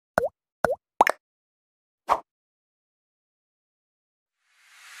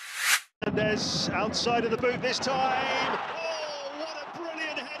Fernandes outside of the boot this time. Oh, what a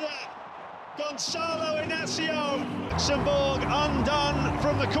brilliant header! Gonçalo Inacio. Luxembourg undone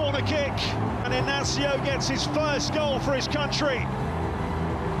from the corner kick, and Inacio gets his first goal for his country.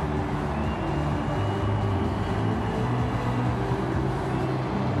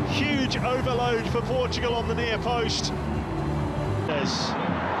 Huge overload for Portugal on the near post.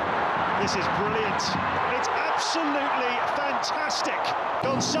 This is brilliant. It's absolutely fantastic.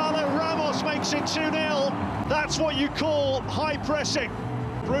 Gonçalo Ramos makes it 2-0. That's what you call high pressing.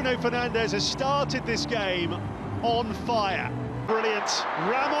 Bruno Fernandes has started this game on fire. Brilliant.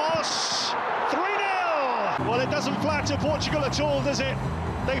 Ramos, 3-0. Well, it doesn't flatter Portugal at all, does it?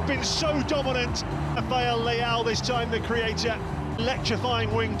 They've been so dominant. Rafael Leao this time, the creator.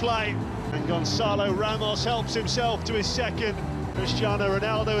 Electrifying wing play. And Gonçalo Ramos helps himself to his second. Cristiano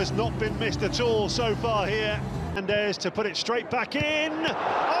Ronaldo has not been missed at all so far here. And there's to put it straight back in.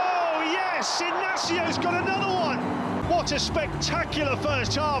 Oh, yes! Inacio's got another one! What a spectacular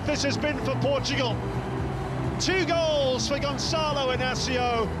first half this has been for Portugal. 2 goals for Gonçalo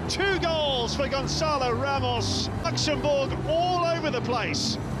Inacio, 2 goals for Gonçalo Ramos. Luxembourg all over the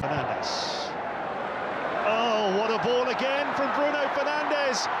place. Fernandes. Oh, what a ball again from Bruno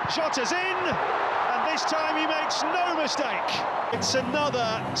Fernandes. Shot is in, and this time he makes no mistake. It's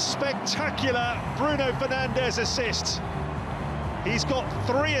another spectacular Bruno Fernandes assist. He's got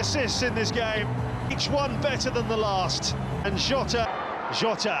 3 assists in this game, each one better than the last. And Jota.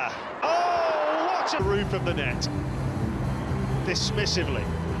 Oh, what a roof of the net. Dismissively.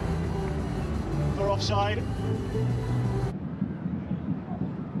 For offside.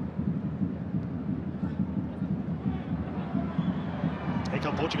 Here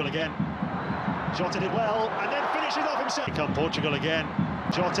come Portugal again. Jota did well, and then finishes off himself. Here come Portugal again.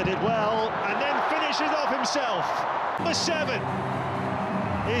 Jota did well, and then finishes off himself. Number 7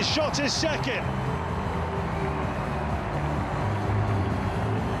 is Jota's second.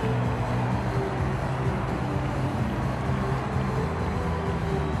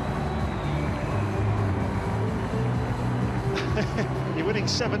 You're winning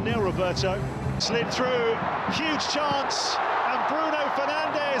 7-0, Roberto. Slid through, huge chance, and Bruno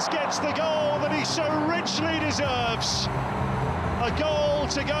Fernandes gets the goal that he so richly deserves. A goal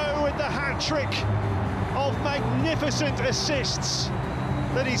to go with the hat-trick of magnificent assists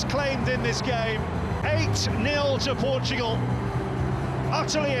that he's claimed in this game. 8-0 to Portugal.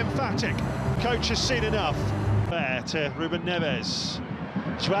 Utterly emphatic. Coach has seen enough. There to Ruben Neves.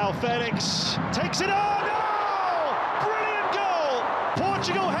 João Felix takes it on. Oh! Brilliant goal!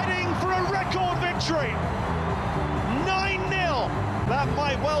 Portugal heading for a record victory. 9-0. That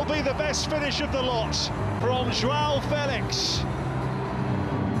might well be the best finish of the lot from João Felix.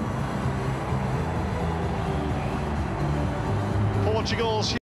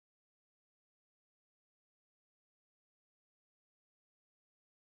 Portugal's